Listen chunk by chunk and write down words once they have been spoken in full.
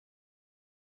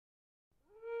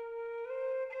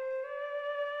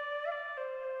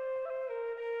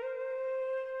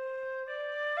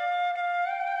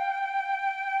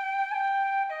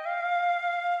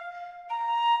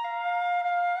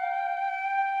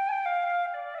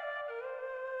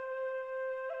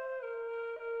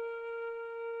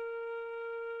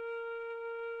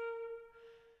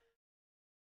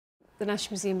the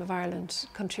National Museum of Ireland,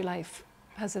 Country Life,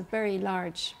 has a very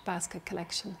large basket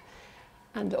collection,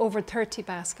 and over 30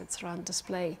 baskets are on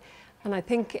display. And I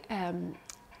think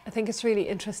it's really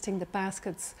interesting that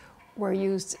baskets were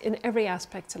used in every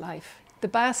aspect of life. The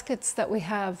baskets that we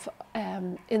have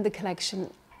in the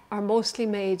collection are mostly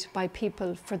made by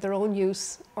people for their own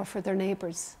use or for their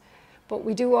neighbours. But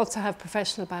we do also have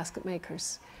professional basket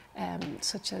makers,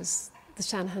 such as the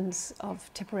Shanahans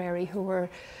of Tipperary, who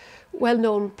were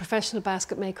well-known professional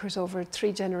basket makers over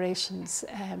 3 generations,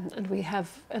 and we have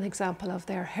an example of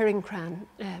their herring cran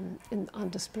on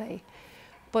display.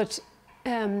 But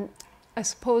I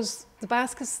suppose the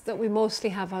baskets that we mostly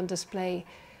have on display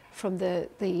from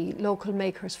the local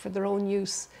makers for their own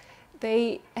use,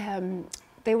 they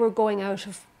were going out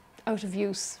of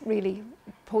use really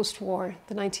post-war,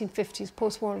 the 1950s,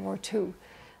 post-World War II.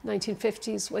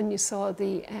 1950s, when you saw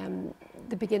the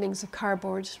beginnings of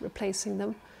cardboard replacing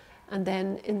them, and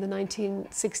then in the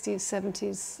 1960s,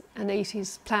 70s and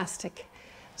 80s, plastic.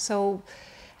 So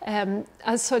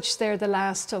as such, they're the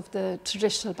last of the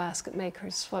traditional basket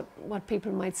makers, what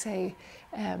people might say,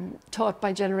 taught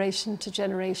by generation to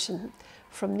generation,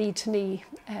 from knee to knee,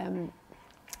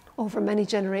 over many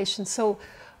generations. So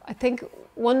I think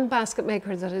one basket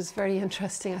maker that is very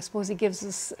interesting, I suppose he gives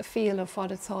us a feel of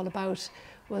what it's all about,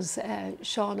 was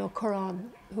Sean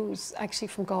O'Curran, who's actually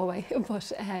from Galway,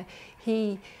 but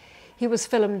he was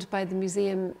filmed by the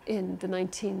museum in the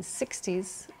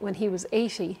 1960s when he was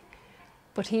 80,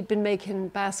 but he'd been making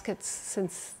baskets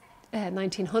since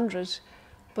 1900,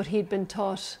 but he'd been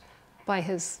taught by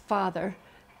his father.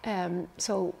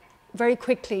 So very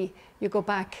quickly you go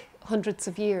back hundreds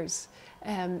of years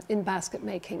in basket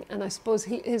making, and I suppose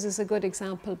his is a good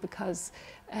example because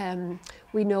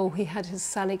we know he had his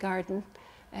Sally garden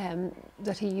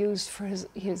that he used for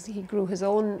he grew his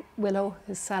own willow,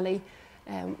 his Sally,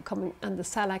 and the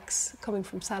salax, coming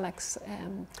from salax,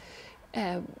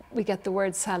 we get the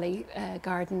word Sally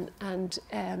garden, and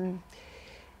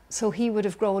so he would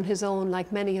have grown his own,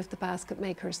 like many of the basket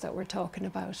makers that we're talking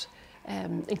about,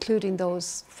 including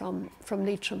those from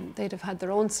Leitrim. They'd have had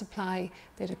their own supply,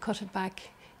 they'd have cut it back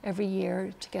every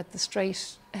year to get the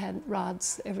straight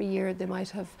rods. Every year they might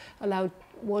have allowed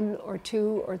 1 or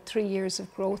 2 or 3 years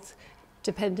of growth,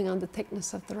 depending on the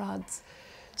thickness of the rods.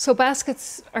 So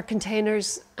baskets are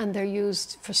containers, and they're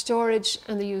used for storage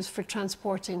and they're used for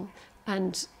transporting,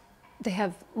 and they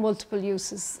have multiple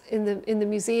uses. In the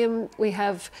museum we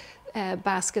have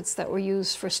baskets that were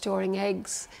used for storing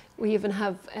eggs. We even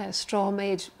have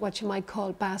straw-made, what you might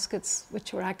call baskets,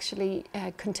 which were actually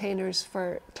containers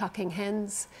for clocking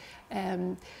hens,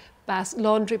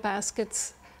 laundry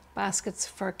baskets, baskets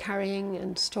for carrying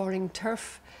and storing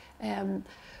turf,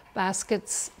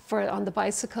 baskets for on the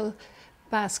bicycle,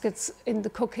 baskets in the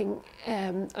cooking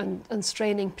and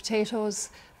straining potatoes,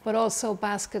 but also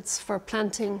baskets for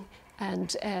planting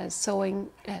and sowing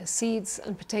seeds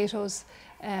and potatoes.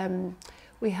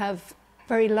 We have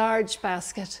very large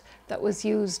basket that was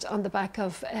used on the back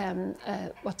of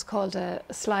what's called a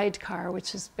slide car,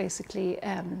 which is basically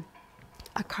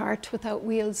a cart without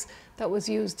wheels that was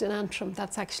used in Antrim.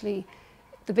 That's actually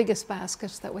the biggest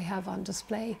basket that we have on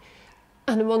display.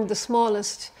 And among the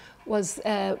smallest was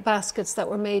baskets that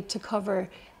were made to cover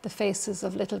the faces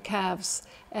of little calves,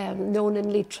 known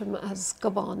in Leitrim as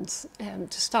gobons,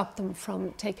 to stop them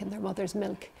from taking their mother's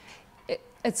milk.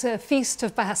 It's a feast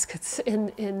of baskets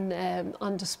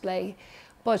on display,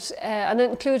 but and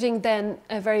including then,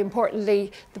 very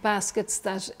importantly, the baskets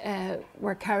that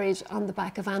were carried on the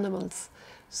back of animals.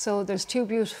 So there's 2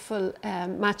 beautiful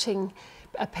matching,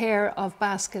 a pair of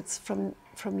baskets from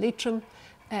Leitrim.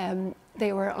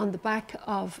 They were on the back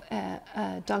of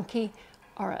a donkey,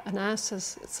 or an ass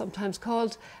as it's sometimes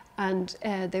called, and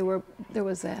there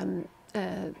was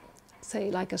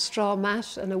say like a straw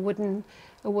mat and a wooden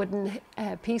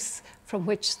piece from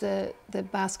which the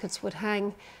baskets would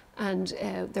hang, and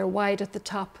they're wide at the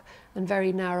top and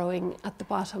very narrowing at the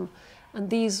bottom. And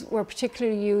these were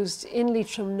particularly used in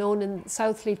Leitrim, known in the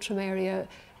South Leitrim area,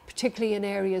 particularly in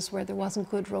areas where there wasn't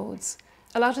good roads.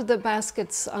 A lot of the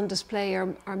baskets on display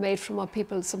are made from what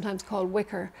people sometimes call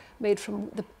wicker, made from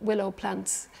the willow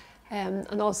plants,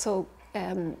 and also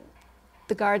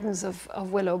the gardens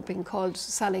of willow being called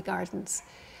Sally gardens.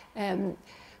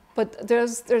 But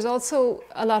there's also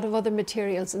a lot of other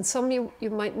materials, and some you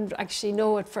mightn't actually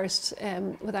know at first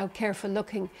without careful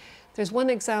looking. There's one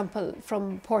example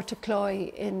from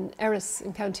Portacloy in Erris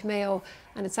in County Mayo,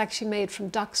 and it's actually made from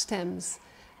dock stems,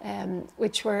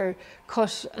 which were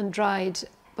cut and dried,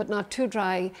 but not too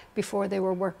dry, before they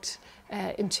were worked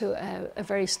into a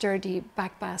very sturdy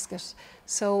back basket.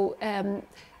 So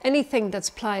anything that's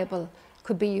pliable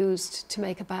could be used to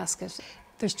make a basket.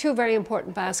 There's two very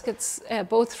important baskets,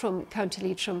 both from County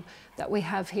Leitrim, that we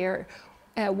have here.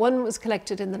 One was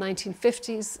collected in the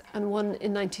 1950s and one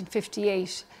in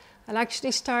 1958. I'll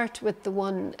actually start with the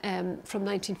one from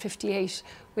 1958,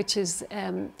 which is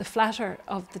the flatter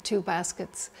of the two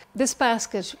baskets. This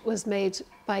basket was made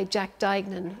by Jack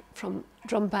Dignan from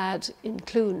Drumbad in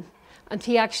Clune, and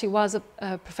he actually was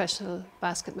a professional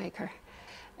basket maker.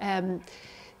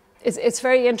 It's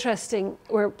very interesting.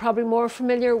 We're probably more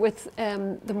familiar with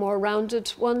the more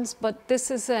rounded ones, but this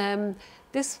is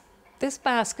this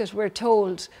basket, we're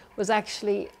told, was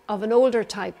actually of an older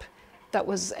type that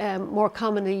was more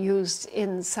commonly used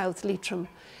in South Leitrim.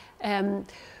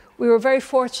 We were very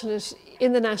fortunate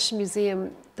in the National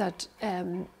Museum that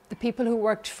the people who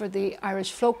worked for the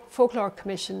Irish Folklore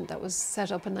Commission that was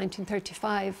set up in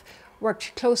 1935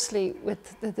 worked closely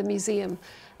with the museum.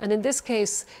 And in this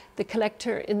case, the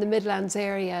collector in the Midlands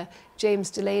area,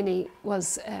 James Delaney,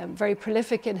 was very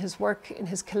prolific in his work, in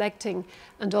his collecting,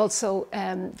 and also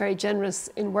very generous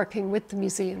in working with the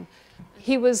museum.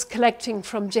 He was collecting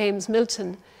from James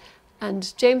Milton,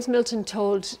 and James Milton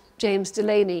told James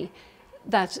Delaney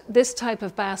that this type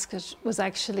of basket was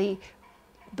actually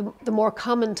the more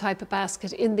common type of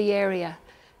basket in the area.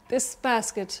 This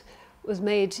basket was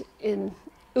made in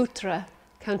Utra,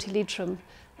 County Leitrim,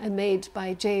 and made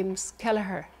by James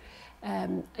Kelleher.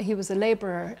 He was a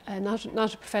labourer, not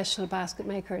a professional basket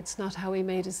maker. It's not how he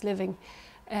made his living.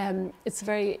 It's a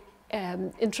very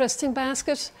interesting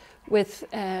basket with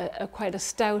quite a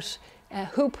stout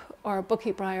hoop, or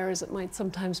bucky briar as it might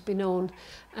sometimes be known.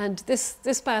 And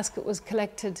this basket was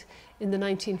collected in the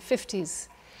 1950s,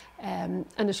 and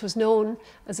it was known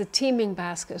as a teeming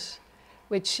basket,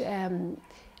 which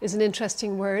is an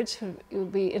interesting word. It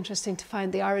would be interesting to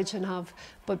find the origin of,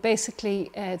 but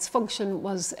basically its function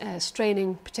was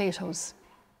straining potatoes.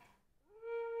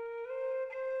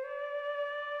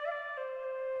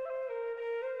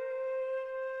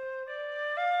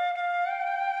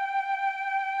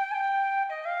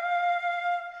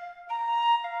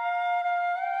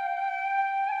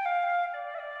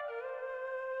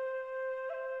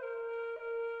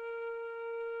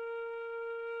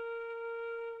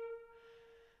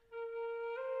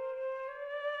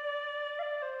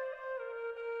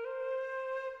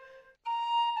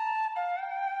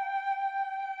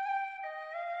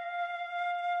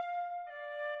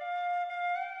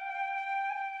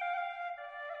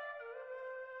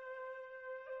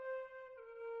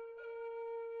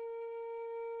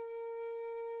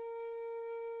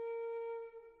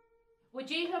 Would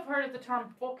you have heard of the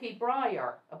term bucky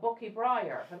briar? A bucky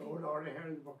briar? Oh, no, I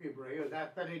heard the bucky briar.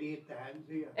 That it ate the hands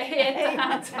here. It ate the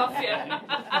hands off you.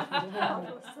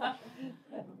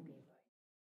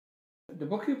 The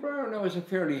bucky briar now is a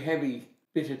fairly heavy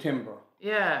bit of timber.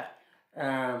 Yeah.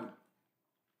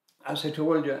 As I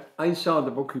told you, I saw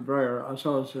the bucky briar. I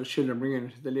saw children bringing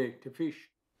it to the lake to fish.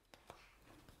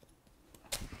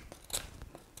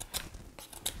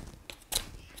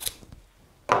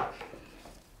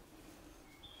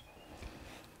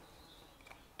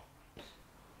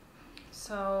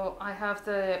 So I have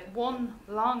the one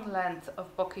long length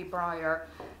of bucky briar,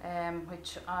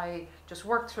 which I just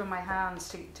worked through my hands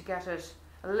to get it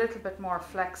a little bit more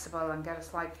flexible and get a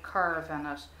slight curve in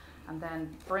it, and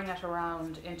then bring it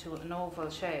around into an oval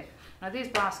shape. Now these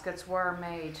baskets were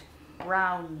made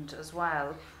round as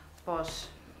well, but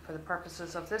for the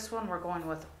purposes of this one we're going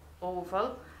with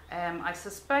oval. I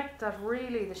suspect that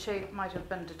really the shape might have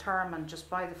been determined just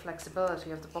by the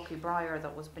flexibility of the bucky briar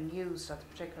that was being used at the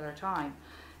particular time.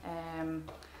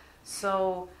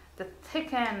 So the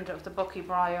thick end of the bucky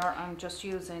briar, I'm just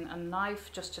using a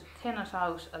knife just to thin it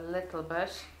out a little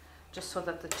bit, just so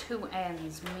that the two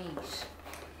ends meet.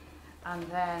 And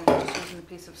then just using a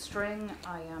piece of string,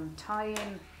 I am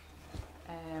tying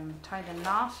a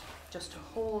knot just to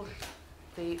hold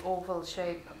the oval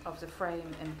shape of the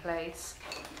frame in place,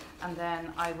 and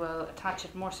then I will attach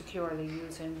it more securely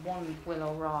using one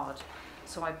willow rod.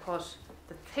 So I put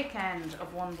the thick end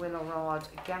of one willow rod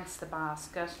against the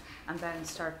basket and then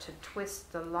start to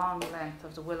twist the long length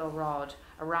of the willow rod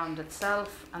around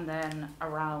itself and then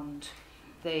around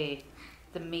the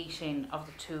meeting of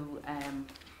the two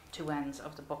ends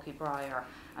of the bucky briar,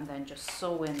 and then just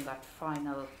sew in that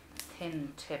final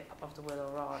thin tip of the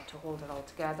willow rod to hold it all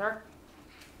together.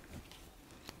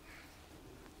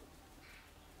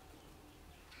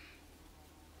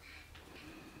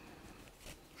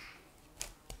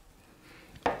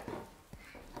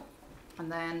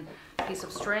 And then a piece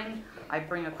of string I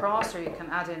bring across, or you can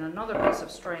add in another piece of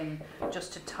string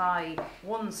just to tie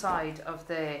one side of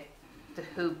the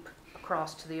hoop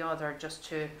across to the other, just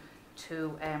to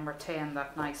to retain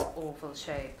that nice oval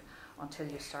shape until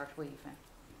you start weaving.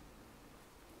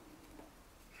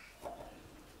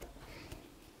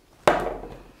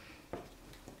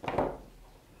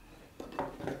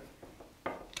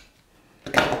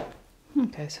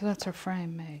 Okay, so that's our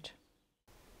frame made.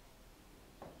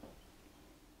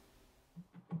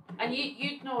 And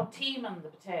you'd know teeming the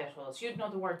potatoes. You'd know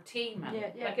the word teeming.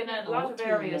 Yeah, like in a lot of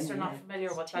areas, they're not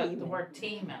familiar with the word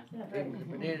teeming.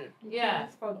 Yeah.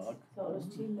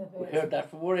 We heard that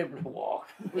from we're able to walk.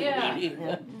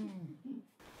 Yeah.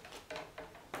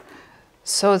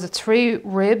 So the 3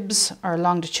 ribs or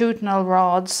longitudinal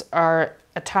rods are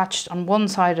attached on one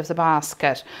side of the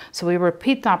basket. So we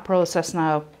repeat that process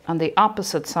now on the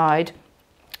opposite side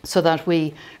so that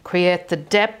we create the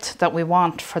depth that we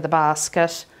want for the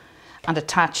basket and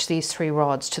attach these 3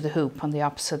 rods to the hoop on the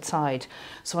opposite side.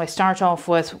 So I start off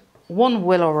with 1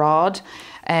 willow rod.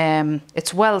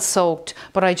 It's well soaked,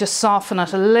 but I just soften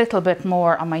it a little bit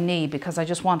more on my knee because I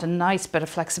just want a nice bit of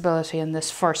flexibility in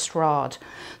this first rod.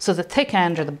 So the thick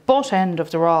end or the butt end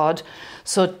of the rod,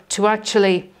 so to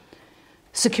actually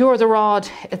secure the rod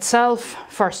itself,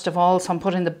 first of all, so I'm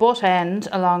putting the butt end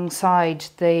alongside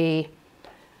the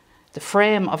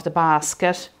frame of the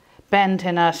basket,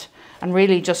 bending it, and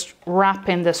really just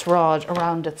wrapping this rod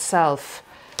around itself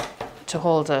to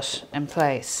hold it in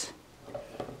place.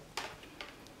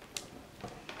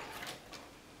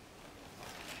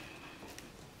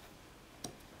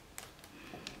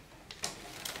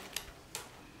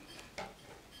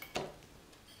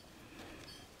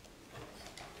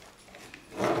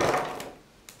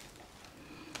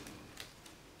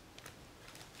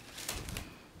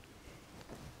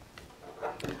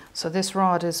 So this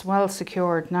rod is well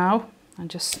secured now. I'm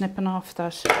just snipping off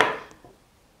that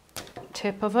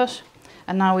tip of it.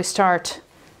 And now we start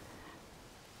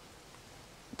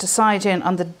deciding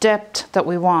on the depth that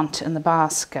we want in the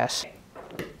basket.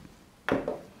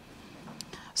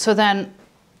 So then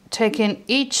taking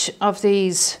each of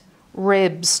these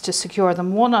ribs to secure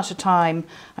them one at a time,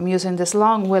 I'm using this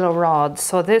long willow rod.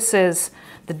 So this is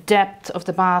the depth of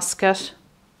the basket.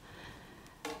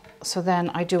 So then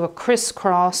I do a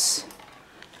crisscross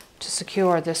to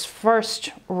secure this first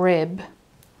rib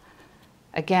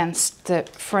against the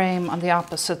frame on the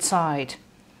opposite side.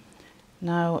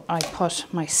 Now I put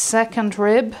my second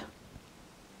rib,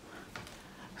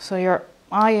 so you're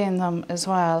eyeing them as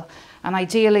well, and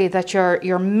ideally that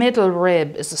your middle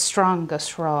rib is the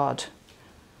strongest rod.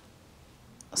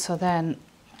 So then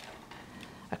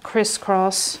a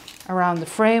crisscross around the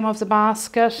frame of the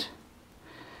basket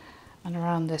and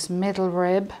around this middle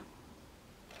rib,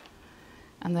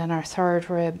 and then our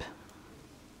third rib.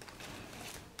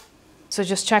 So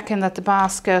just checking that the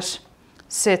basket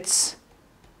sits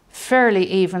fairly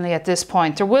evenly at this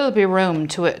point. There will be room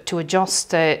to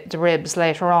adjust the ribs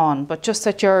later on, but just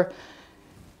that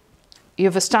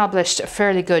you've established a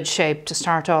fairly good shape to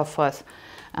start off with.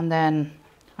 And then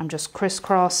I'm just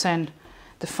crisscrossing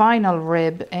the final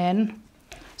rib in.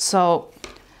 So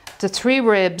the 3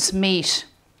 ribs meet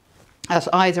at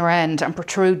either end and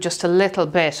protrude just a little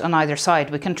bit on either side.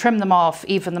 We can trim them off,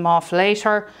 even them off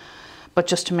later, but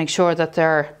just to make sure that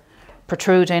they're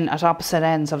protruding at opposite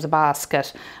ends of the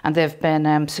basket, and they've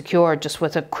been secured just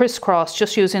with a crisscross,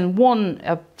 just using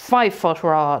a 5-foot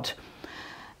rod.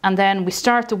 And then we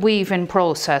start the weaving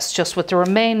process just with the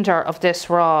remainder of this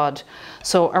rod.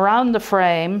 So around the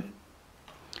frame,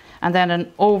 and then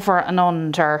an over and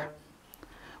under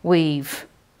weave.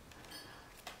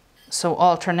 So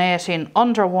alternating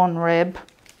under one rib,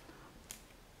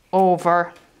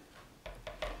 over,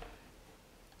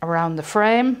 around the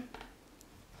frame,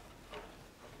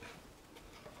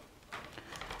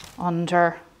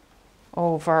 under,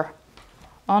 over,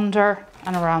 under,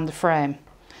 and around the frame.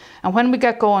 And when we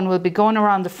get going, we'll be going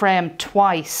around the frame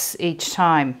twice each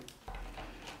time.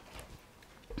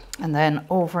 And then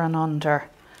over and under.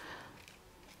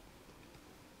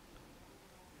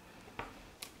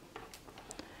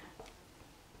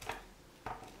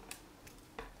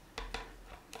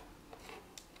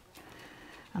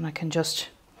 And I can just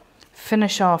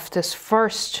finish off this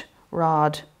first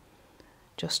rod,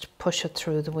 just push it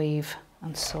through the weave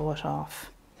and sew it off.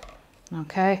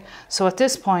 Okay, so at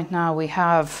this point now we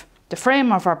have the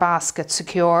frame of our basket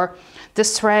secure.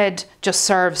 This thread just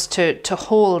serves to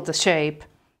hold the shape.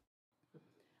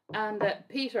 And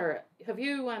Peter, have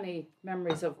you any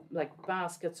memories of like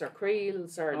baskets or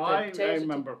creels or I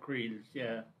remember creels,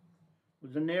 yeah. It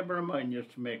was a neighbour of mine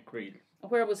used to make creels.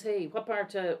 Where was he? What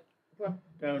part of...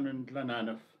 Down in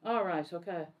Glenanif. All right,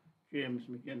 okay. James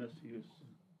McGuinness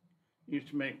used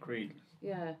to make creels.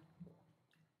 Yeah.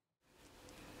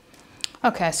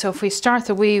 Okay, so if we start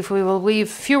the weave, we will weave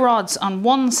a few rods on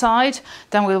one side,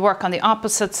 then we'll work on the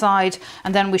opposite side,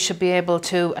 and then we should be able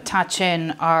to attach in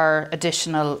our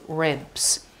additional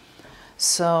ribs.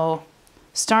 So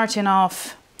starting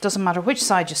off, doesn't matter which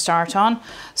side you start on,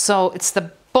 so it's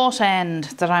the butt end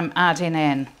that I'm adding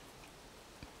in.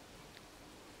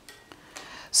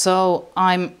 So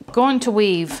I'm going to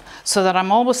weave so that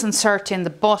I'm always inserting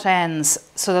the butt ends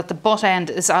so that the butt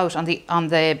end is out on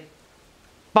the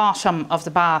bottom of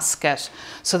the basket,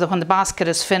 so that when the basket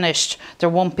is finished there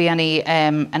won't be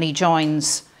any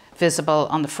joins visible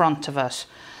on the front of it.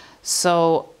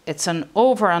 So it's an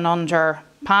over and under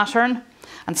pattern,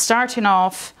 and starting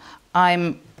off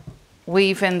I'm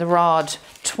weaving the rod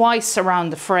twice around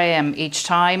the frame each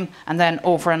time and then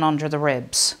over and under the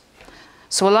ribs.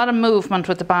 So a lot of movement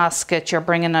with the basket, you're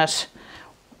bringing it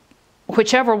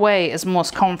whichever way is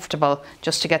most comfortable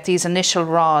just to get these initial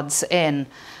rods in.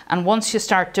 And once you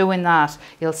start doing that,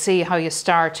 you'll see how you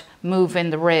start moving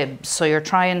the ribs. So you're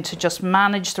trying to just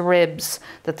manage the ribs,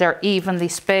 that they're evenly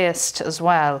spaced as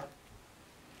well.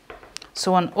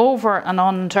 So an over and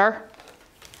under,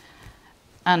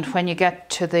 and when you get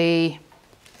to the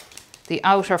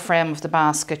outer frame of the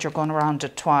basket, you're going around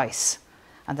it twice,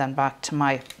 and then back to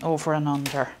my over and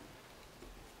under.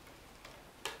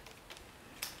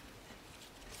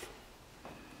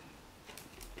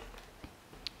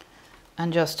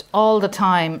 And just all the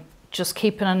time, just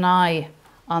keeping an eye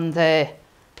on the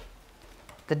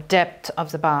depth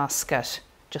of the basket,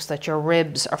 just that your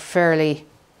ribs are fairly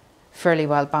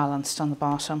well balanced on the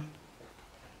bottom.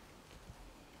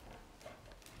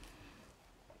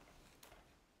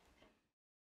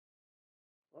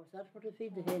 What's that for to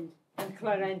feed the hens? And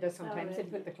Clarenda sometimes they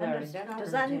put the Clarenda.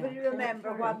 Does anybody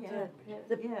remember what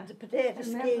the potato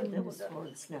skins?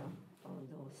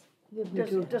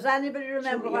 Does anybody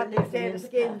remember what the potato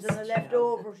skins and the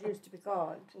leftovers used to be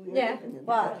called? Yeah.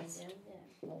 What?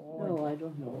 No, I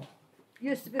don't know.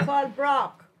 Used to be called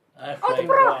brock. Oh, the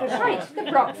brock is right. The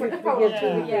brock for the food.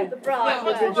 Yeah, The brock.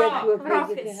 the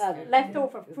brock is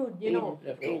leftover food, you know.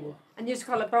 And you used to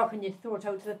call it brock and you throw it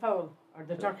out to the fowl or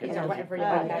the turkeys or whatever you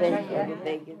want.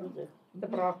 The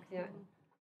brock, yeah.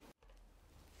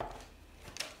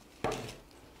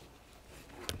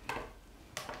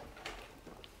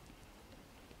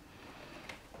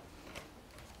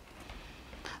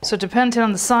 So depending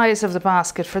on the size of the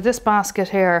basket, for this basket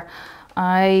here,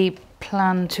 I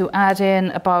plan to add in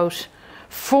about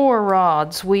 4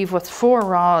 rods, weave with 4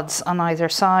 rods on either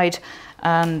side,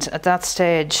 and at that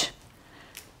stage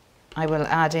I will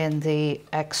add in the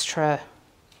 2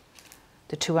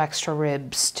 extra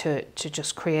ribs to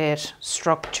just create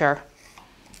structure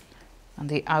on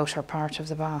the outer part of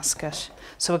the basket.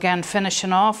 So again,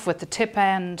 finishing off with the tip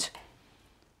end.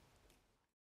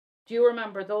 Do you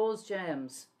remember those,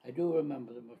 James? I do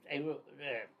remember them.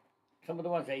 Some of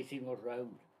the ones I seen was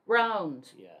round. Round?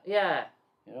 Yeah. Yeah.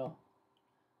 You know.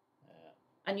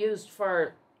 And used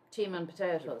for teeming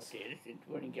potatoes. Potatoes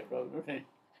didn't get round and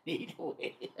eat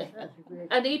away.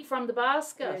 And eat from the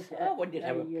basket. Oh, when you'd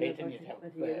have a plate and you'd have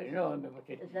you know,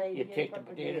 you'd take the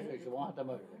potatoes as you want them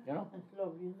out of it, you know.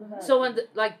 So when the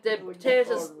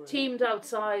potatoes teamed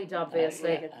outside,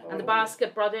 obviously, and the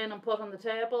basket brought in and put on the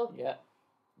table? Yeah.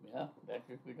 Yeah, that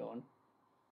should be done.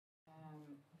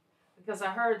 Because I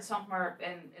heard somewhere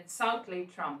in South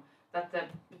Leitrim that the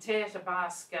potato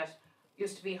basket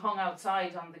used to be hung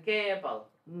outside on the gable,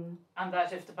 and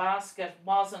that if the basket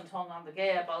wasn't hung on the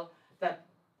gable, that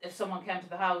if someone came to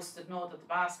the house, they'd know that the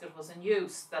basket was in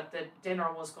use, that the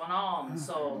dinner was going on.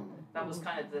 So that was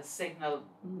kind of the signal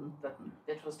that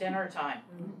it was dinner time.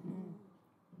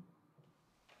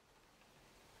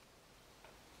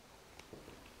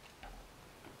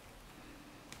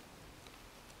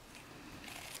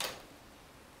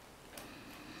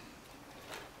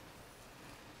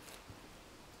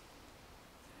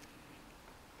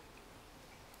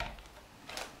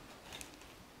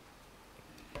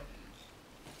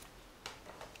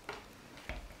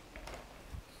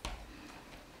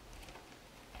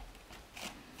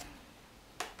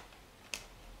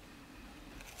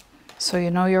 So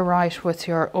you know you're right with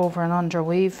your over and under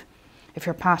weave if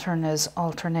your pattern is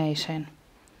alternating.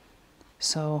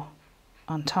 So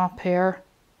on top here,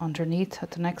 underneath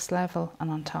at the next level, and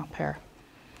on top here.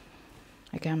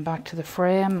 Again, back to the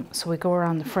frame. So we go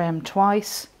around the frame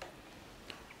twice,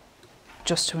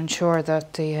 just to ensure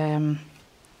that the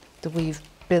weave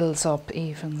builds up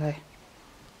evenly.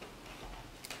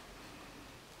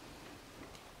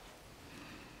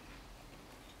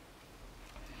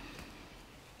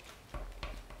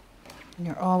 And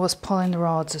you're always pulling the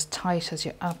rods as tight as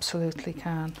you absolutely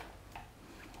can.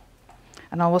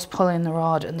 and always pulling the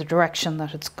rod in the direction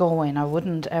that it's going. I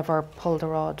wouldn't ever pull the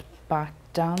rod back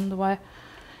down the way,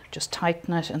 just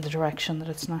tighten it in the direction that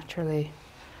it's naturally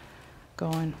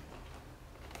going.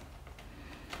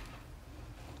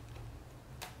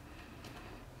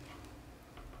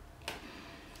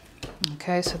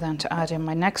 Okay, so then to add in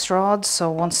my next rod,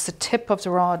 so once the tip of the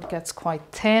rod gets quite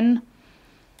thin,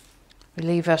 we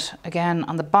leave it again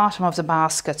on the bottom of the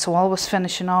basket, so always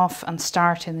finishing off and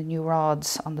starting the new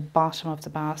rods on the bottom of the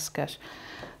basket.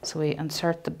 So we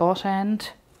insert the butt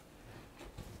end,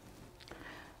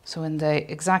 so in the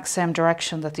exact same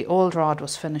direction that the old rod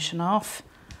was finishing off,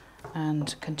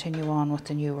 and continue on with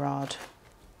the new rod.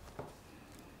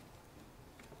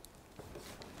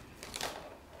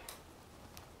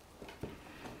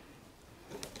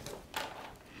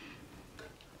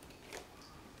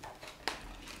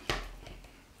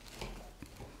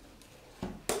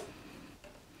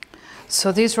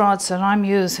 So these rods that I'm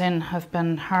using have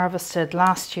been harvested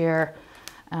last year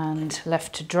and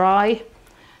left to dry.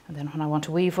 And then when I want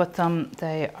to weave with them,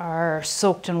 they are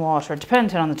soaked in water.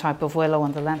 Depending on the type of willow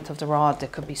and the length of the rod, they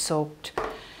could be soaked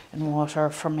in water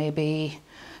for maybe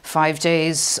 5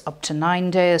 days up to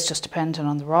 9 days, just depending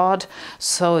on the rod.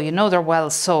 So you know they're well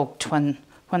soaked when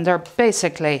they're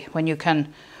basically, when you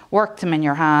can work them in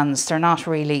your hands, they're not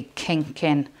really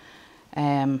kinking.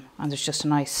 And there's just a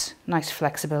nice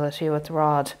flexibility with the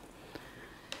rod.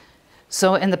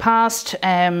 So in the past,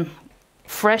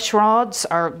 fresh rods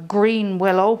or green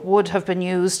willow would have been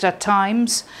used at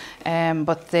times,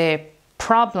 but the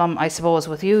problem, I suppose,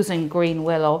 with using green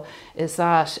willow is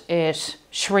that it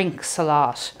shrinks a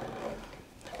lot.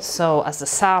 So as the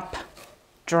sap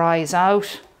dries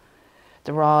out,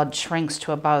 the rod shrinks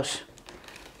to about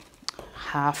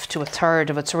half to a third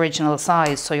of its original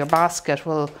size, so your basket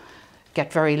will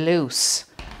get very loose.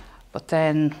 But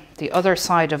then the other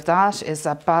side of that is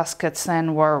that baskets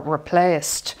then were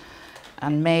replaced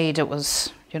and made, it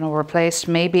was, you know, replaced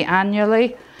maybe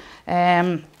annually.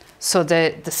 So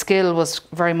the skill was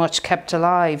very much kept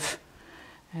alive,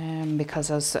 because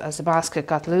as the basket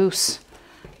got loose,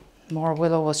 more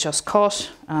willow was just cut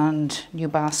and new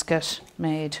basket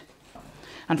made.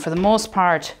 And for the most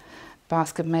part,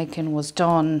 basket making was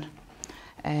done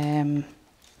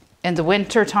in the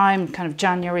winter time, kind of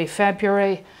January,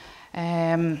 February,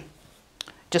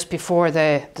 just before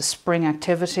the spring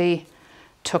activity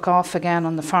took off again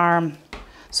on the farm.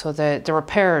 So the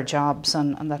repair jobs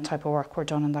and that type of work were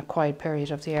done in that quiet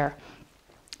period of the year.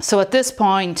 So at this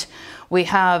point, we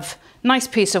have a nice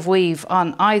piece of weave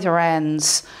on either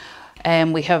ends,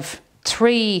 and we have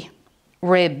 3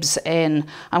 ribs in.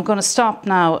 I'm going to stop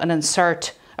now and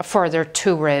insert a further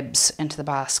 2 ribs into the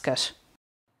basket.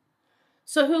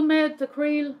 So who made the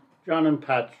creel? John and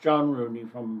Pat, John Rooney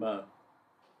from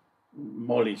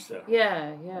Molly's there.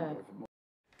 Yeah.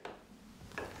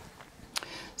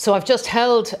 So I've just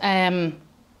held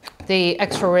the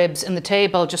extra ribs in the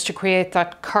table just to create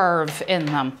that curve in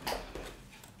them.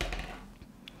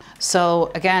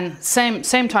 So again,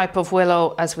 same type of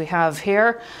willow as we have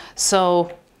here.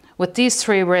 So with these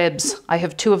 3 ribs, I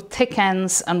have 2 of thick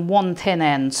ends and 1 thin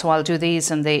end. So I'll do these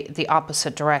in the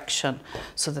opposite direction.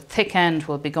 So the thick end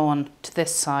will be going to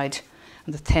this side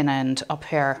and the thin end up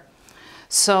here.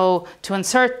 So to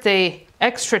insert the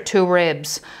extra 2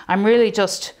 ribs, I'm really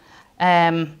just,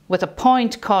 with a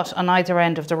point cut on either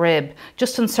end of the rib,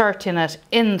 just inserting it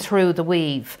in through the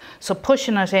weave. So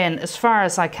pushing it in as far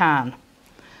as I can.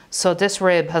 So this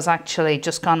rib has actually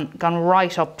just gone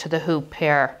right up to the hoop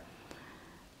here.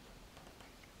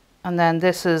 And then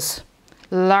this is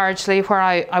largely where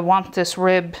I want this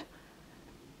rib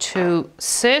to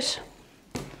sit.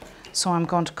 So I'm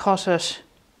going to cut it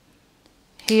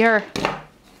here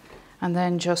and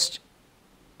then just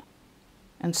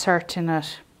inserting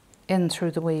it in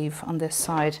through the weave on this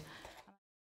side.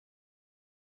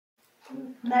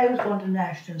 When I was going to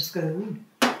national school,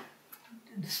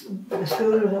 the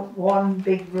school was one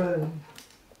big room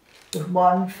with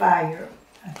one fire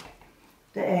at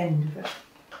the end of it.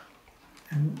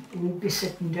 And we'd be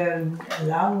sitting down a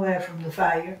long way from the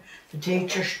fire. The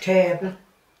teacher's table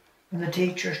and the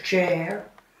teacher's chair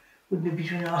would be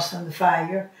between us and the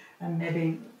fire. And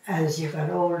maybe as you got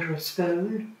older at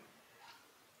school,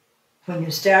 when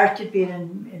you started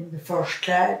being in the first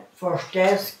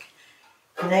desk,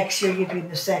 the next year you'd be in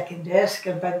the second desk,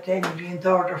 and by the time you'd be in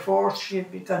third or fourth,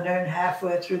 you'd be gone down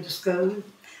halfway through the school.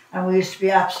 And we used to be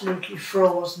absolutely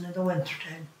frozen in the winter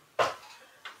time.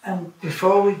 And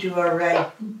before we do our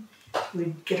writing,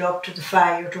 we'd get up to the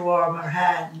fire to warm our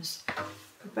hands.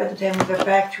 But by the time we got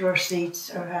back to our seats,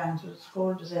 our hands were as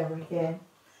cold as ever again.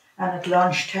 And at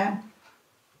lunchtime,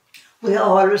 We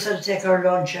always had to take our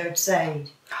lunch outside.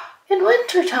 In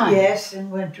winter time? Yes,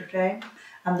 in winter time.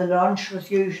 And the lunch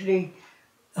was usually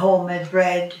homemade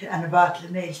bread and a bottle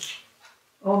of milk.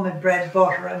 Homemade bread,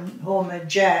 butter and homemade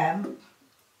jam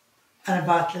and a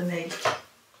bottle of milk.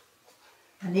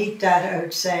 And eat that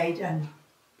outside and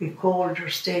be colder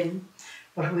still.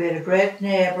 But we had a great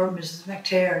neighbour, Mrs.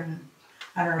 McTiernan,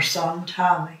 and her son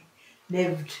Tommy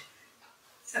lived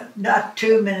not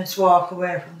 2 minutes walk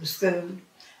away from the school.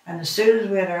 And as soon as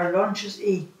we had our lunches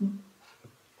eaten,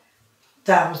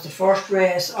 that was the first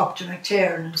race up to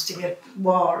McTiernan's to get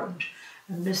warmed.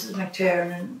 And Mrs.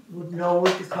 McTiernan would know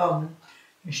we'd be coming.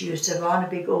 And she used to have on a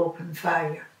big open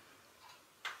fire.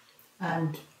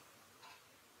 And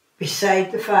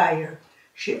beside the fire,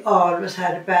 she always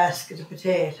had a basket of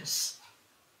potatoes.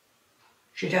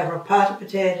 She'd have her pot of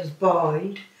potatoes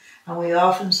boiled, and we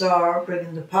often saw her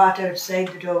bringing the pot outside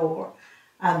the door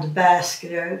and the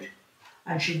basket out,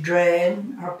 and she'd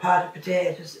drain her pot of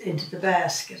potatoes into the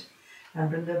basket and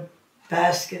bring the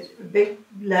basket, big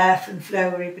laughing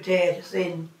floury potatoes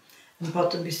in, and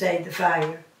put them beside the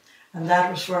fire. And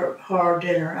that was for her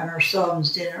dinner and her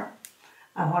son's dinner.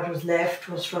 And what was left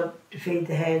was to feed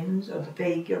the hens or the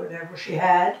pig or whatever she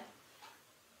had.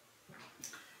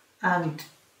 And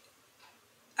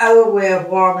our way of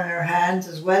warming our hands,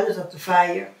 as well as at the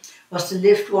fire, was to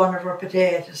lift one of our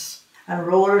potatoes and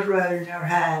roll it round in our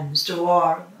hands to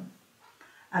warm them.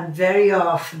 And very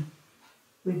often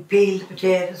we'd peel the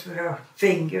potatoes with our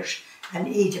fingers and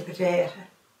eat a potato.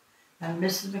 And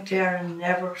Mrs. McTiernan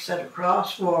never said a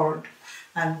cross word.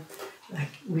 And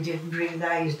we didn't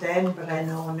realise then, but I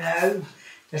know now,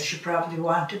 that she probably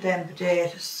wanted them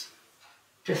potatoes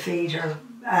to feed her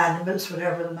animals,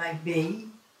 whatever they might be.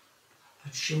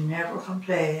 But she never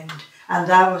complained. And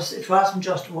it wasn't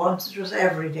just once, it was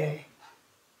every day.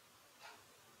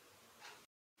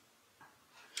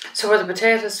 So were the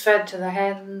potatoes fed to the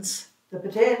hens? The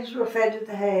potatoes were fed to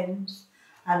the hens,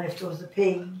 and if there was a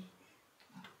pig,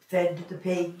 fed to the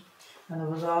pig, and there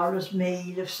was always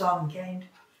meal of some kind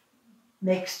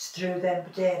mixed through them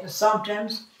potatoes.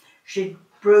 Sometimes she'd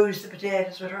bruise the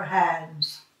potatoes with her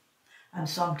hands, and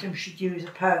sometimes she'd use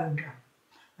a pounder,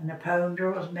 and a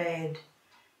pounder was made,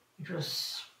 it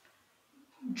was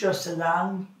just a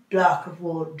long block of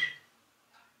wood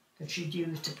that she'd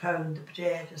use to pound the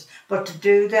potatoes. But to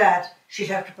do that, she'd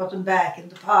have to put them back in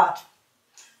the pot,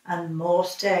 and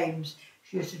most times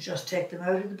she used to just take them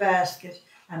out of the basket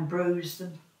and bruise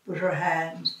them with her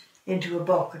hands into a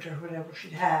bucket or whatever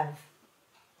she'd have.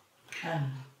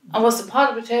 And was the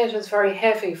pot of potatoes very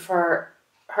heavy for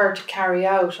her to carry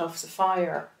out of the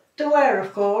fire? They were,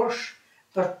 of course,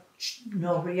 but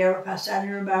nobody ever passed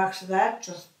any remarks of that.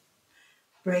 Just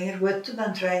bring it with them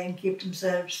and try and keep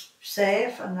themselves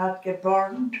safe and not get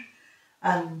burned.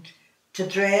 And to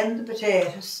drain the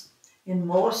potatoes, in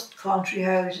most country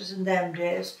houses in them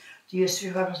days, there used to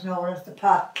be what was known as the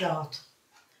pot cloth.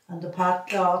 And the pot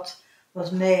cloth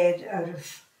was made out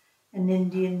of an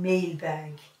Indian meal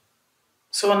bag.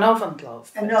 So an oven glove?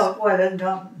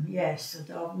 Yes,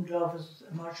 the oven glove is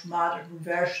a much modern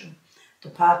version. The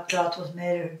pot cloth was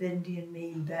made out of Indian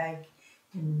meal bag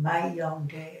in my young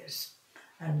days.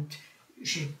 And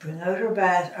she'd bring out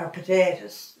her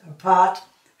potatoes, her pot,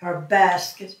 her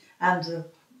basket and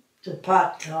the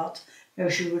pot cloth. Now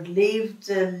she would leave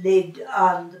the lid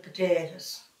on the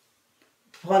potatoes,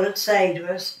 pull it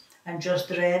sideways and just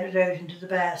drain it out into the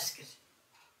basket.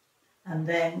 And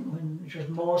then when it was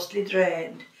mostly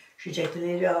drained, she'd take the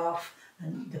lid off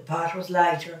and the pot was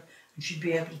lighter and she'd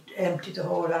be able to empty the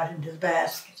whole lot into the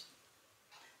basket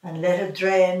and let it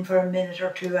drain for a minute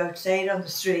or two outside on the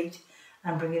street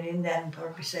and bring it in then and put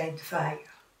it beside the fire.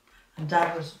 And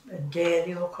that was a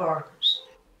daily occurrence.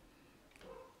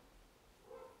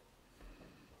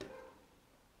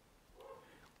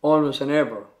 Always and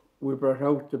ever, we brought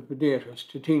out the potatoes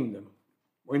to teem them,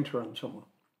 winter and summer.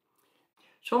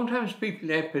 Sometimes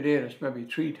people ate potatoes maybe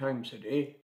 3 times a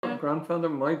day. My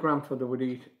grandfather would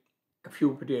eat a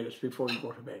few potatoes before he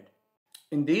go to bed.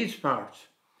 In these parts,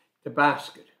 the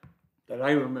basket that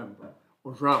I remember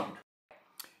was round.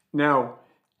 Now,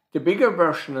 the bigger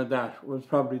version of that was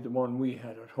probably the one we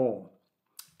had at home.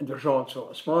 And there's also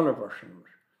a smaller version of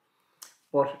it.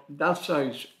 But that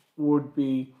size would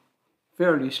be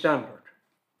fairly standard,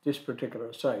 this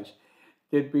particular size.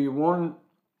 There'd be one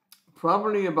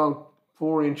probably about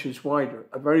 4 inches wider,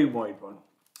 a very wide one,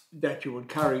 that you would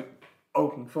carry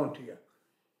out in front of you.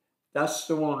 That's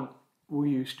the one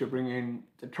we used to bring in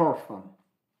the turf on.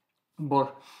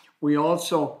 But we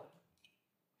also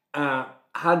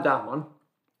had that one,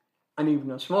 and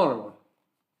even a smaller one.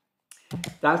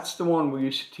 That's the one we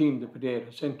used to team the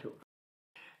potatoes into.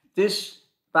 this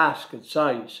basket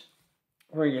size,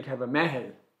 where you'd have a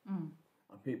mahal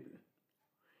of people,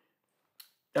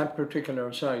 that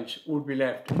particular size would be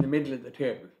left in the middle of the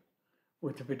table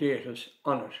with the potatoes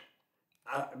on it,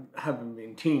 having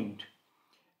been teamed.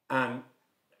 And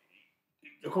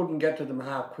you couldn't get to them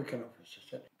half quick enough, as I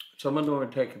said. Some of them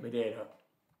would take a potato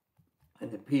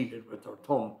and they peel it with their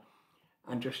thumb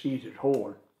and just eat it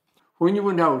whole. When you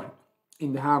went out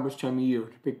in the harvest time of year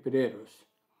to pick potatoes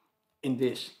in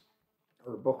this,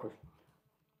 or a bucket,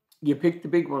 you pick the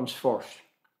big ones first,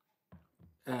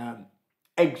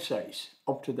 egg size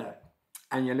up to that,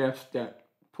 and you left the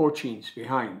porcines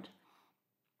behind.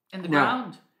 In the Now,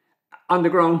 ground? On the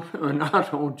ground, or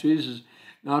not, oh Jesus,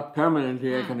 not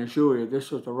permanently, I can assure you.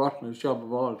 This was the rottenest job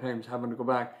of all times, having to go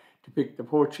back to pick the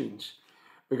porcines.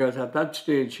 Because at that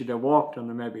stage, you'd have walked on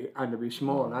them maybe, and they'd be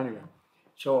small anyway.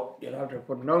 So you'd have to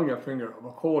put down your finger of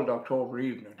a cold October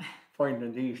evening,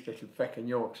 finding these little feckin'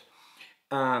 yolks.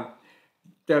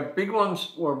 The big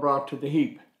ones were brought to the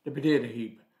heap, the potato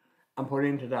heap, and put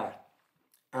into that,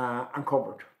 and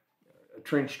covered. A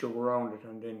trench dug around it,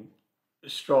 and then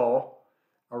straw,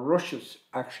 or rushes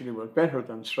actually were better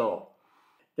than straw.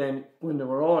 Then when they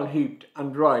were all heaped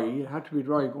and dry, it had to be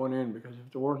dry going in, because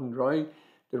if they weren't dry,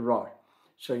 they'd rot.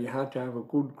 So you had to have a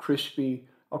good crispy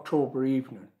October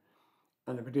evening,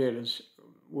 and the potatoes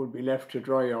would be left to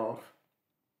dry off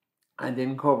and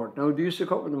then covered. Now they used to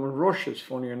cover them with rushes,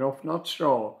 funny enough, not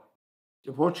straw.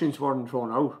 The porcines weren't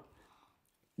thrown out.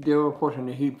 They were put in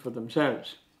a heap for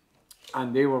themselves,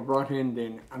 and they were brought in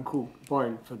then and cooked,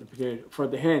 boiled for the potato, for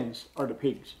the hens or the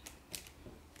pigs.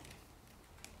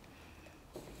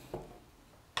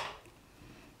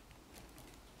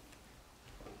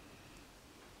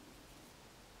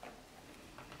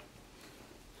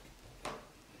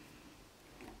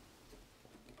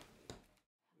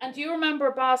 And do you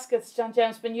remember baskets John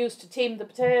James been used to team the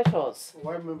potatoes? Oh,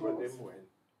 I remember them when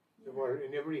they were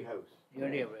in every house.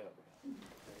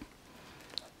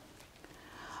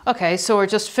 Okay, so we're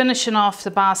just finishing off the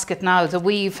basket now. The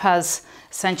weave has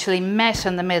essentially met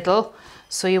in the middle,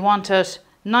 so you want it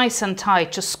nice and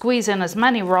tight. Just squeeze in as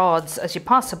many rods as you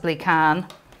possibly can,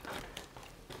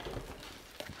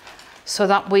 so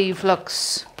that weave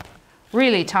looks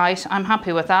really tight. I'm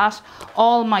happy with that.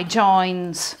 All my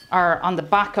joins are on the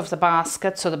back of the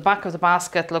basket, so the back of the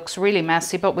basket looks really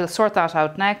messy, but we'll sort that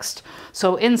out next.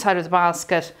 So inside of the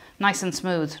basket, nice and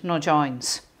smooth, no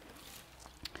joins.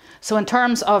 So in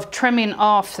terms of trimming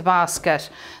off the basket,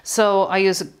 so I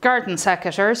use garden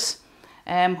secateurs.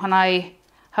 When I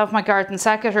have my garden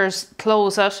secateurs,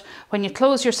 close it. When you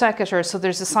close your secateur, so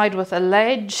there's a side with a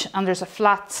ledge and there's a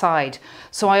flat side.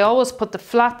 So I always put the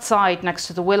flat side next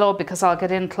to the willow, because I'll get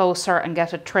in closer and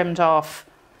get it trimmed off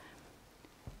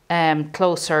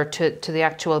closer to the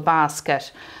actual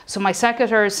basket. So my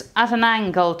secateurs at an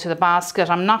angle to the basket.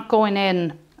 I'm not going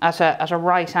in at a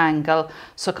right angle.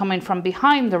 So coming from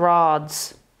behind the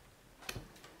rods,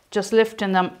 just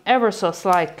lifting them ever so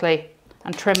slightly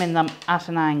and trimming them at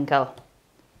an angle.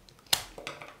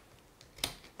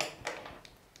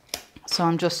 So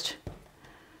I'm just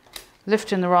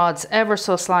lifting the rods ever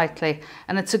so slightly.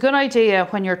 And it's a good idea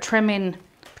when you're trimming,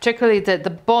 particularly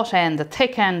the butt end, the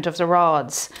thick end of the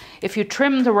rods, if you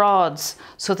trim the rods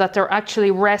so that they're actually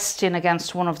resting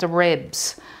against one of the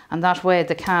ribs, and that way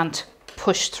they can't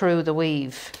push through the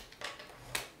weave.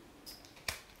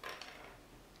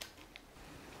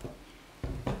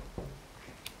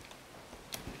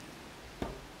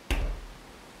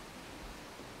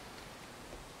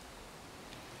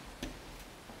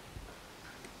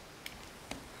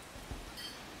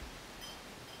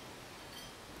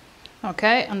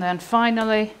 Okay, and then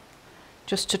finally,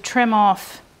 just to trim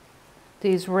off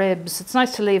these ribs, it's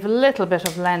nice to leave a little bit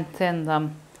of length in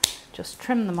them. Just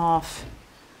trim them off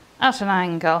at an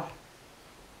angle.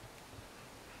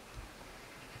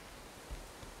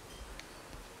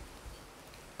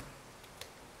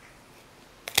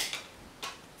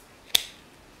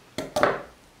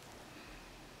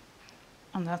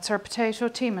 And that's our potato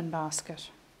teeming basket.